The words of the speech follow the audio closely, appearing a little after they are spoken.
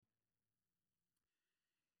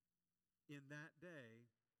In that day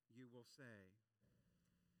you will say,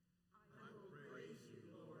 I will praise you,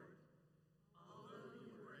 Lord. Although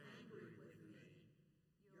you were angry with me,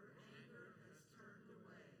 your anger has turned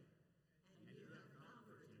away, and you have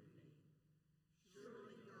comforted me.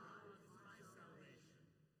 Surely God is my salvation.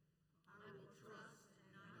 I will trust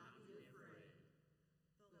and not be afraid.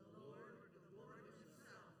 The Lord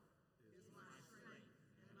himself, is my strength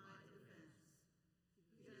and my defense.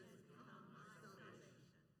 He has become my salvation.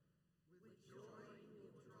 With joy you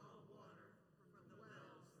will draw water from the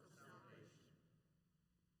wells of salvation.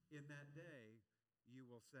 in that day you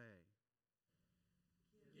will say,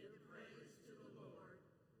 Give praise to the Lord,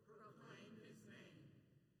 proclaim his name.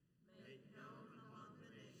 Make known among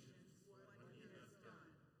the nations what he has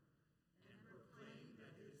done, and proclaim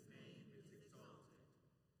that his name is exalted.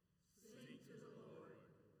 Sing to the Lord,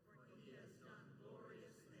 for he has done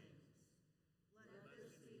glorious things. Let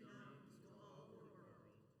this be known to all the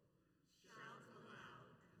world. Shout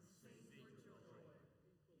aloud and sing for joy,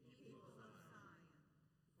 people of Zion,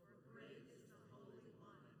 for great is the Holy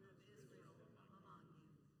One of Israel among you.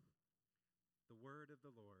 the word of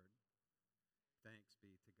the Lord. Thanks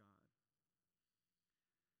be to God.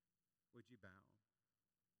 Would you bow?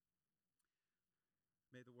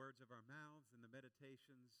 May the words of our mouths and the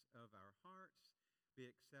meditations of our hearts be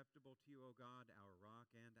acceptable to you, O God, our rock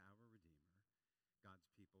and our Redeemer. God's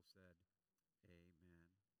people said, Amen.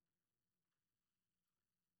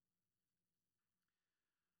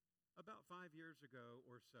 About 5 years ago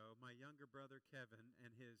or so, my younger brother Kevin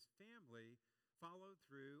and his family followed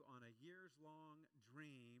through on a years-long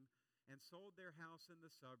dream and sold their house in the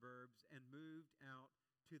suburbs and moved out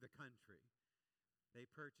to the country. They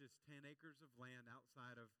purchased 10 acres of land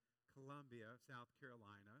outside of Columbia, South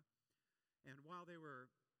Carolina. And while they were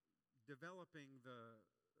developing the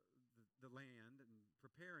land and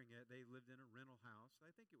preparing it, they lived in a rental house. I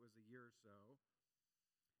think it was a year or so.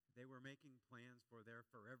 They were making plans for their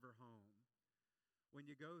forever home. When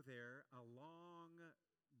you go there, a long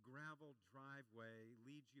gravel driveway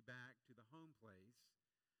leads you back to the home place.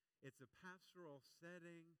 It's a pastoral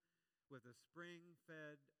setting with a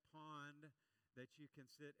spring-fed pond that you can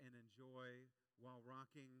sit and enjoy while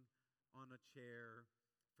rocking on a chair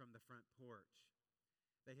from the front porch.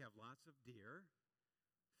 They have lots of deer,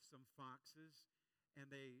 some foxes, and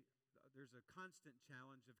there's a constant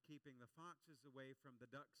challenge of keeping the foxes away from the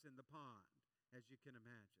ducks in the pond, as you can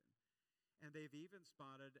imagine. And they've even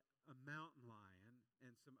spotted a mountain lion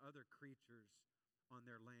and some other creatures on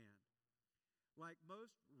their land. Like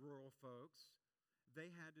most rural folks, they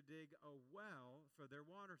had to dig a well for their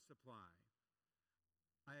water supply.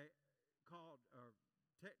 I called or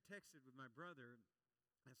texted with my brother.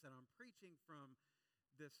 I said, I'm preaching from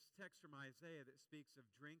this text from Isaiah that speaks of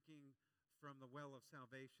drinking from the well of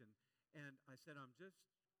salvation. And I said, I'm just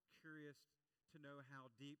curious to know how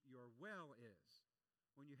deep your well is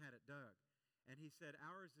when you had it dug. And he said,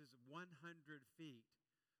 ours is 100 feet.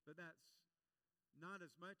 But that's not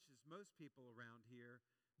as much as most people around here.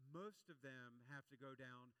 Most of them have to go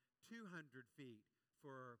down 200 feet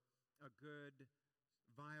for a good,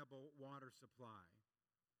 viable water supply.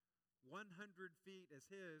 100 feet is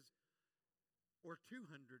his, or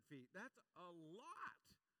 200 feet. That's a lot.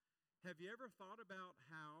 Have you ever thought about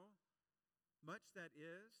how much that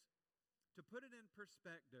is? To put it in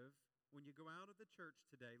perspective, when you go out of the church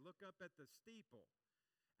today, look up at the steeple.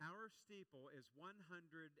 Our steeple is 150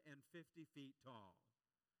 feet tall.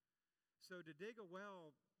 So to dig a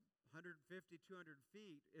well 150, 200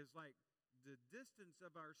 feet is like the distance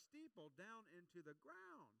of our steeple down into the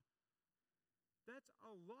ground. That's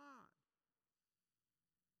a lot.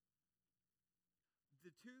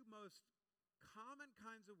 The two most common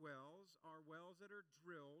kinds of wells are wells that are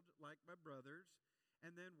drilled, like my brother's,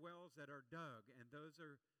 and then wells that are dug, and those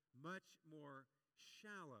are much more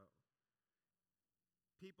shallow.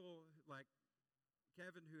 People like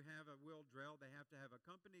Kevin who have a well drill, they have to have a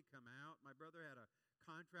company come out. My brother had a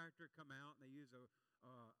contractor come out, and they use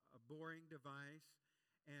a boring device,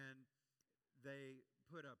 and they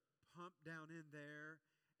put a pump down in there,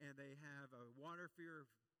 and they have a water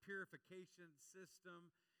purification system,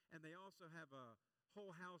 and they also have a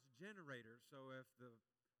whole house generator, so if the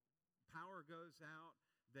power goes out,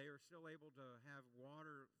 they are still able to have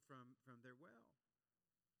water from their well.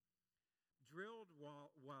 Drilled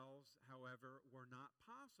wells, however, were not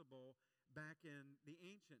possible back in the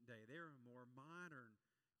ancient day. They were a more modern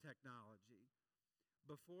technology.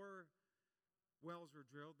 Before wells were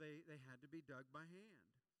drilled, they had to be dug by hand.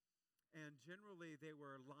 And generally, they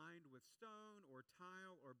were lined with stone or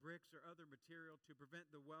tile or bricks or other material to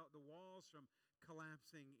prevent the walls from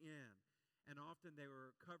collapsing in. And often they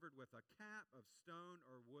were covered with a cap of stone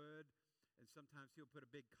or wood and sometimes he'll put a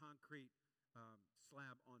big concrete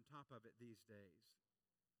slab on top of it these days.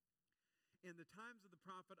 In the times of the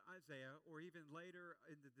prophet Isaiah, or even later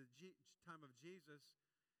in the time of Jesus,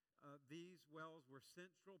 these wells were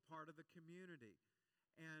central part of the community.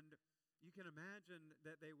 And you can imagine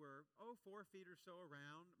that they were, 4 feet or so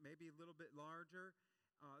around, maybe a little bit larger.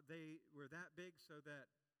 They were that big so that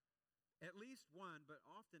at least one, but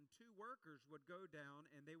often 2 workers would go down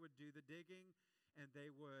and they would do the digging, and they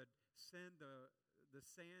would send the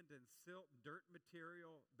sand and silt and dirt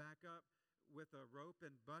material back up with a rope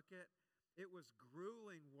and bucket. It was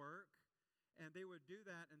grueling work, and they would do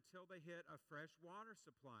that until they hit a fresh water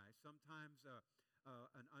supply. Sometimes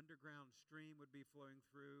an underground stream would be flowing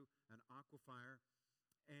through an aquifer,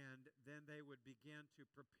 and then they would begin to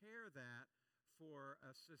prepare that for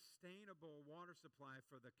a sustainable water supply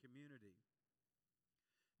for the community.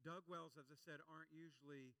 Dug wells, as I said, aren't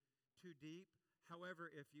usually too deep. However,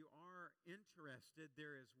 if you are interested,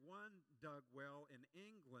 there is one dug well in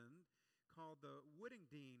England called the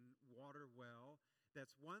Woodingdean Water Well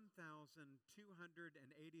that's 1,285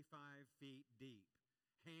 feet deep,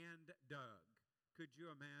 hand dug. Could you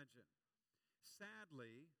imagine?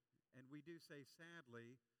 Sadly, and we do say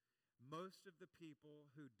sadly, most of the people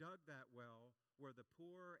who dug that well were the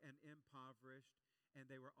poor and impoverished, and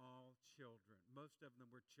they were all children. Most of them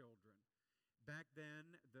were children. Back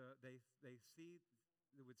then, they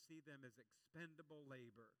would see them as expendable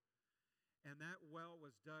labor. And that well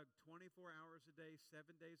was dug 24 hours a day,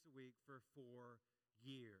 7 days a week for 4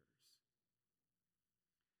 years.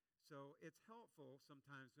 So it's helpful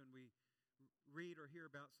sometimes when we read or hear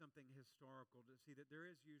about something historical to see that there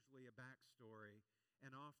is usually a backstory,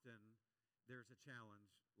 and often there's a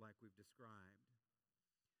challenge like we've described.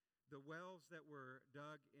 The wells that were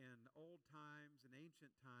dug in old times and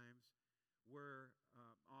ancient times were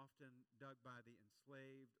often dug by the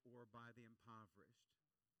enslaved or by the impoverished.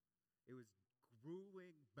 It was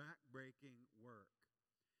grueling, back-breaking work.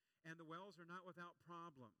 And the wells are not without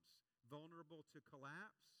problems, vulnerable to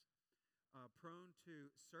collapse, prone to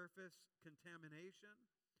surface contamination,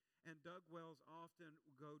 and dug wells often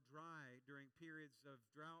go dry during periods of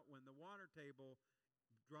drought when the water table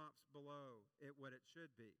drops below what it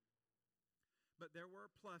should be. But there were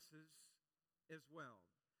pluses as well.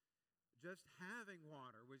 Just having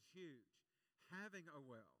water was huge, having a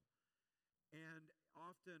well. And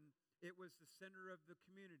often it was the center of the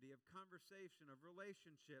community, of conversation, of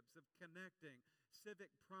relationships, of connecting,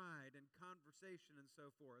 civic pride and conversation and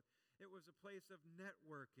so forth. It was a place of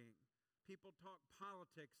networking. People talked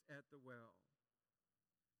politics at the well.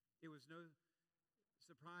 It was no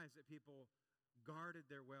surprise that people guarded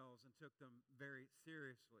their wells and took them very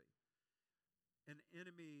seriously. An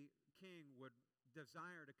enemy king would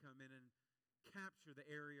desire to come in and capture the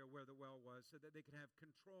area where the well was so that they could have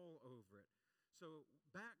control over it. So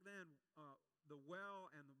back then, the well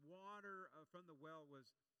and the water from the well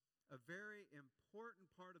was a very important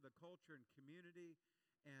part of the culture and community,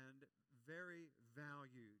 and very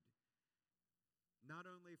valued, not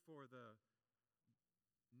only for the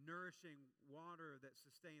nourishing water that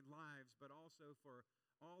sustained lives, but also for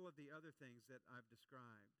all of the other things that I've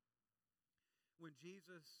described. When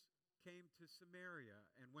Jesus came to Samaria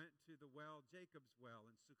and went to the well, Jacob's well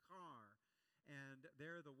in Sychar, and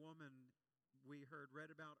there the woman we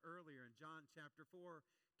read about earlier in John chapter 4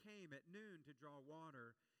 came at noon to draw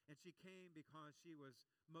water, and she came because she was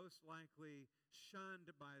most likely shunned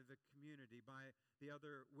by the community, by the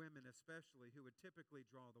other women especially, who would typically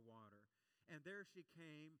draw the water. And there she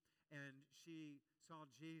came, and she saw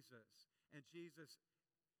Jesus, and Jesus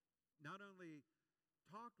not only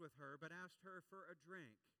talked with her, but asked her for a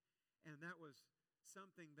drink. And that was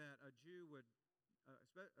something that a Jew would,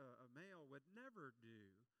 a male would never do.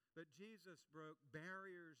 But Jesus broke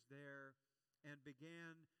barriers there and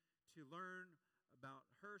began to learn about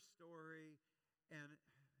her story. And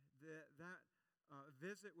that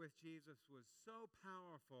visit with Jesus was so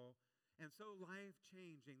powerful and so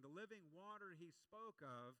life-changing. The living water he spoke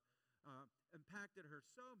of impacted her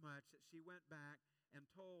so much that she went back and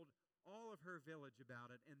told all of her village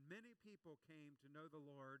about it. And many people came to know the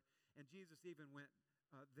Lord. And Jesus even went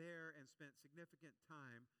there and spent significant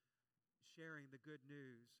time sharing the good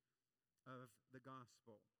news of the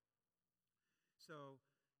gospel. So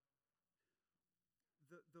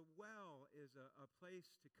the well is a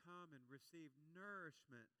place to come and receive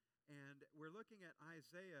nourishment. And we're looking at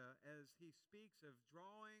Isaiah as he speaks of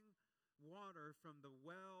drawing water from the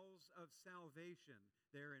wells of salvation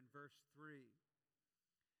there in verse 3.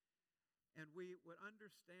 And we would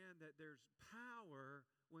understand that there's power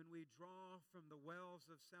when we draw from the wells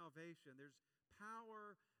of salvation. There's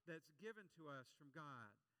power that's given to us from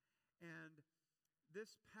God. And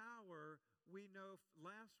this power, we know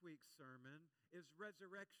last week's sermon, is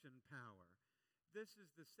resurrection power. This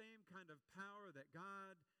is the same kind of power that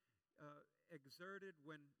God exerted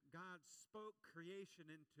when God spoke creation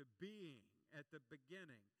into being at the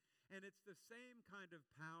beginning. And it's the same kind of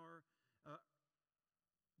power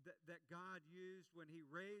that God used when he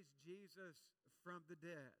raised Jesus from the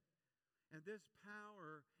dead. And this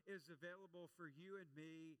power is available for you and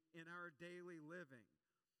me in our daily living.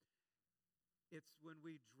 It's when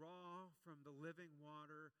we draw from the living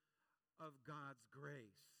water of God's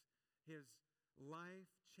grace, his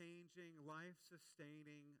life-changing,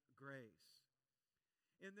 life-sustaining grace.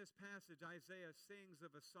 In this passage, Isaiah sings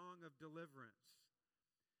of a song of deliverance.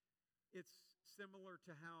 It's similar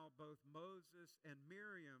to how both Moses and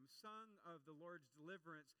Miriam sung of the Lord's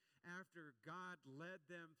deliverance after God led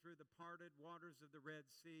them through the parted waters of the Red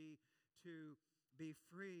Sea to be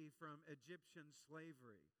free from Egyptian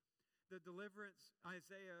slavery. The deliverance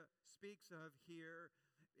Isaiah speaks of here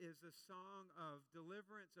is a song of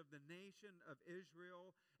deliverance of the nation of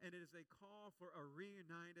Israel, and it is a call for a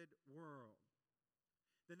reunited world.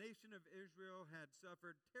 The nation of Israel had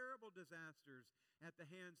suffered terrible disasters at the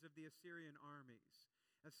hands of the Assyrian armies,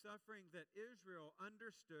 a suffering that Israel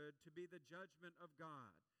understood to be the judgment of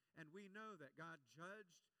God. And we know that God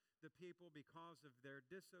judged the people because of their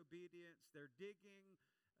disobedience, their digging,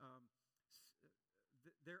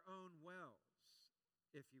 their own wells,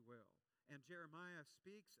 if you will. And Jeremiah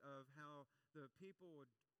speaks of how the people would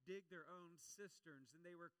dig their own cisterns, and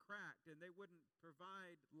they were cracked, and they wouldn't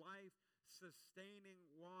provide life-sustaining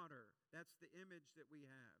water. That's the image that we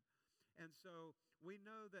have. And so we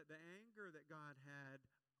know that the anger that God had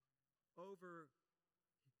over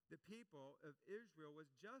the people of Israel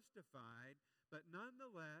was justified, but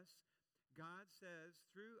nonetheless, God says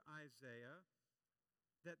through Isaiah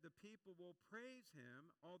that the people will praise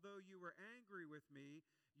him. Although you were angry with me,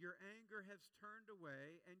 your anger has turned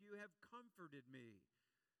away, and you have comforted me.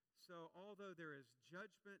 So although there is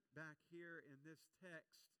judgment back here in this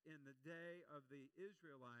text in the day of the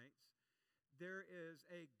Israelites, there is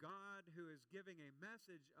a God who is giving a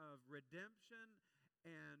message of redemption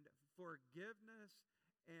and forgiveness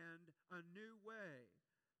and a new way,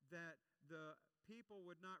 that the people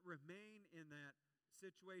would not remain in that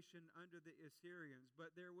situation under the Assyrians,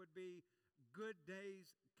 but there would be good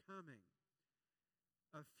days coming,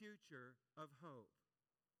 a future of hope.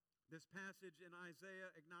 This passage in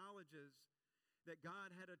Isaiah acknowledges that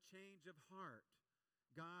God had a change of heart.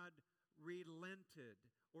 God relented,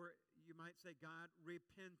 or you might say God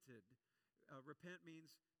repented. Repent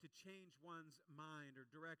means to change one's mind or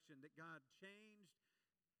direction, that God changed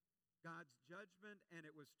God's judgment and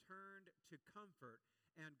it was turned to comfort.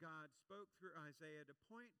 And God spoke through Isaiah to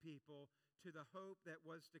point people to the hope that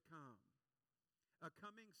was to come. A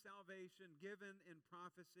coming salvation given in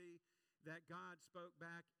prophecy that God spoke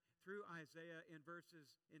back through Isaiah in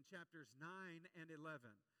chapters 9 and 11.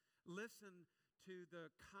 Listen to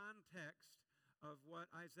the context of what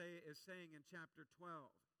Isaiah is saying in chapter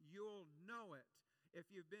 12. You'll know it if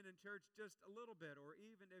you've been in church just a little bit, or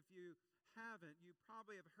even if you haven't, you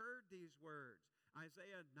probably have heard these words.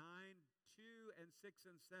 Isaiah 9, 2 and 6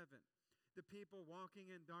 and 7. The people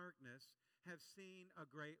walking in darkness have seen a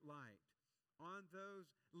great light. On those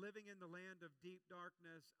living in the land of deep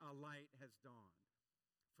darkness, a light has dawned.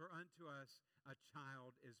 For unto us a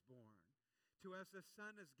child is born. To us a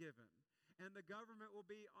son is given, and the government will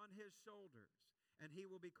be on his shoulders, and he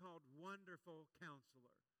will be called Wonderful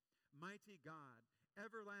Counselor, Mighty God,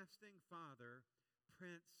 Everlasting Father,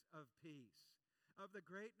 Prince of Peace. Of the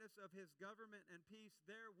greatness of his government and peace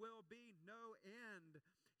there will be no end.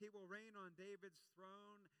 He will reign on David's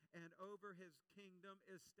throne and over his kingdom,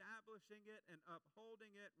 establishing it and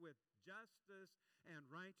upholding it with justice and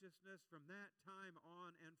righteousness from that time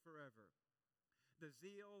on and forever. The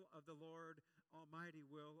zeal of the Lord Almighty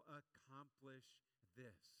will accomplish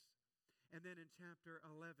this. And then in chapter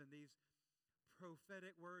 11, these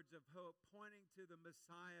prophetic words of hope pointing to the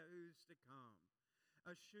Messiah who's to come.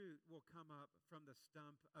 A shoot will come up from the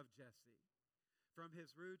stump of Jesse. From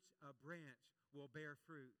his roots, a branch will bear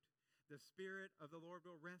fruit. The Spirit of the Lord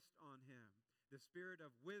will rest on him, the Spirit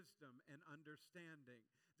of wisdom and understanding,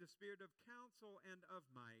 the Spirit of counsel and of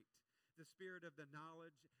might, the Spirit of the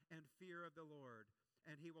knowledge and fear of the Lord,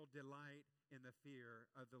 and he will delight in the fear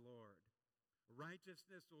of the Lord.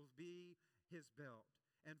 Righteousness will be his belt,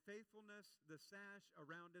 and faithfulness the sash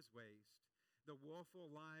around his waist. The wolf will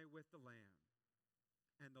lie with the lamb,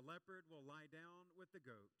 and the leopard will lie down with the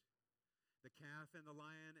goat, the calf and the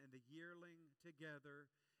lion and the yearling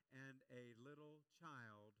together, and a little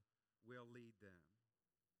child will lead them.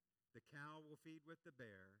 The cow will feed with the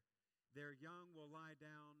bear, Their young will lie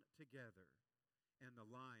down together, and the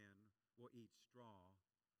lion will eat straw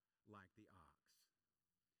like the ox.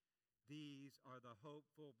 These are the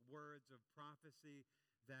hopeful words of prophecy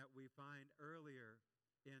that we find earlier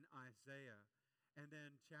in Isaiah. And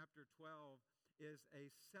then chapter 12 is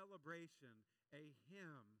a celebration, a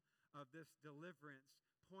hymn of this deliverance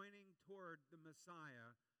pointing toward the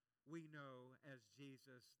Messiah we know as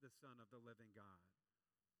Jesus, the Son of the living God.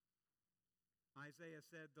 Isaiah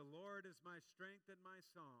said, "The Lord is my strength and my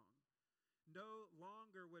song. No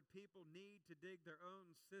longer would people need to dig their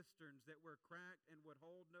own cisterns that were cracked and would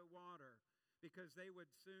hold no water, because they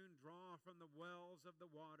would soon draw from the wells of the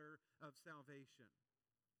water of salvation."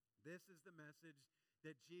 This is the message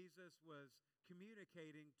that Jesus was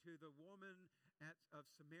communicating to the woman of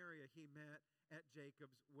Samaria he met at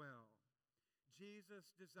Jacob's well. Jesus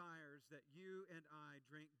desires that you and I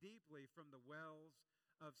drink deeply from the wells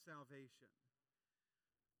of salvation.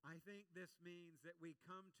 I think this means that we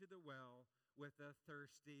come to the well with a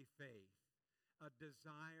thirsty faith, a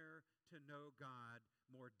desire to know God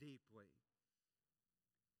more deeply,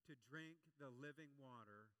 to drink the living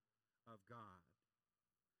water of God.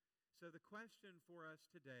 So the question for us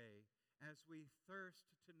today, as we thirst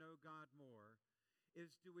to know God more,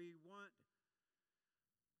 is, do we want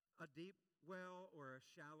a deep well or a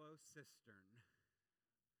shallow cistern?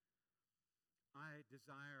 I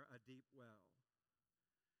desire a deep well.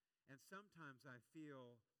 And sometimes I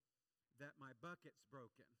feel that my bucket's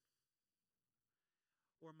broken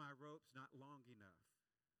or my rope's not long enough.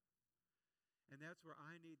 And that's where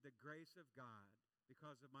I need the grace of God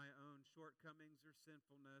because of my own shortcomings or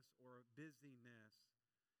sinfulness or busyness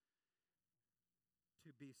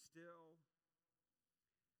to be still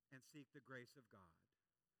and seek the grace of God.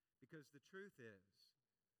 Because the truth is,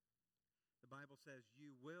 the Bible says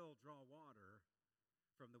you will draw water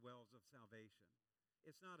from the wells of salvation.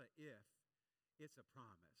 It's not an if, it's a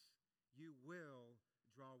promise. You will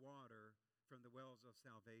draw water from the wells of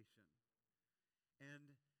salvation.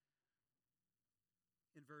 And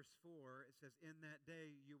in verse 4, it says, "In that day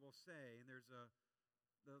you will say," and there's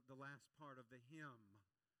the last part of the hymn.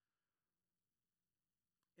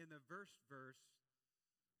 In the first part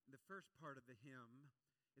of the hymn,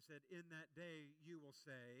 it said, "In that day you will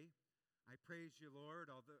say, I praise you, Lord,"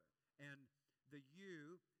 and the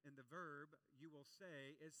you in the verb, "you will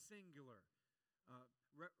say," is singular,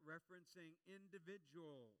 referencing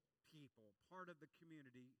individual people, part of the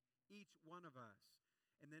community, each one of us.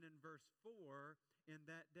 And then in verse 4, "In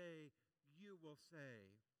that day you will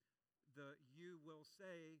say," the "you will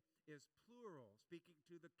say" is plural, speaking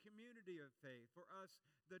to the community of faith, for us,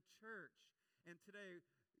 the church. And today,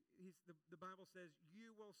 the Bible says,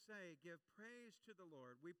 "You will say, give praise to the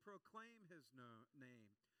Lord. We proclaim his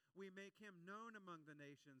name. We make him known among the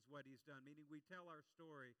nations what he's done," meaning we tell our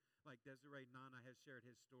story like Desiree Nana has shared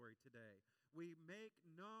his story today. We make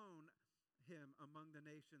known him among the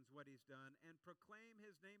nations what he's done and proclaim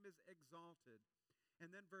his name is exalted.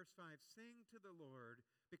 And then verse 5, "Sing to the Lord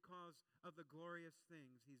because of the glorious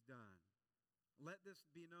things he's done. Let this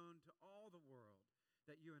be known to all the world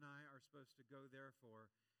that you and I are supposed to go therefore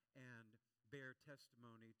and bear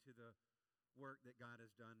testimony to the work that God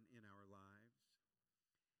has done in our lives."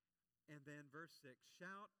 And then verse 6,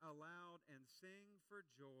 "Shout aloud and sing for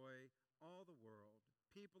joy, all the world,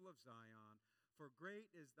 people of Zion, for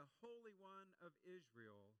great is the Holy One of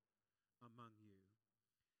Israel among you."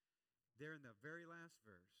 There in the very last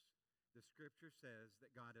verse, the scripture says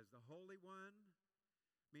that God is the Holy One,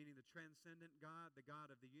 meaning the transcendent God, the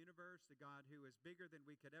God of the universe, the God who is bigger than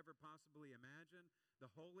we could ever possibly imagine, the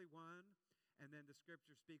Holy One. And then the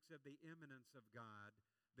scripture speaks of the immanence of God,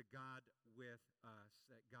 the God with us,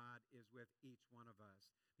 that God is with each one of us.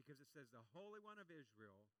 Because it says the Holy One of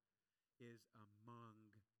Israel is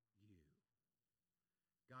among you.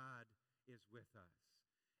 God is with us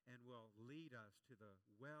and will lead us to the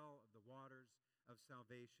well of the waters of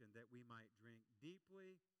salvation that we might drink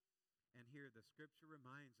deeply. And here the scripture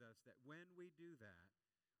reminds us that when we do that,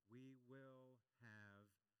 we will have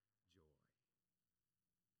joy.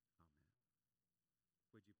 Amen.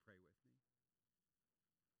 Would you pray with me?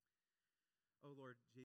 Oh Lord Jesus.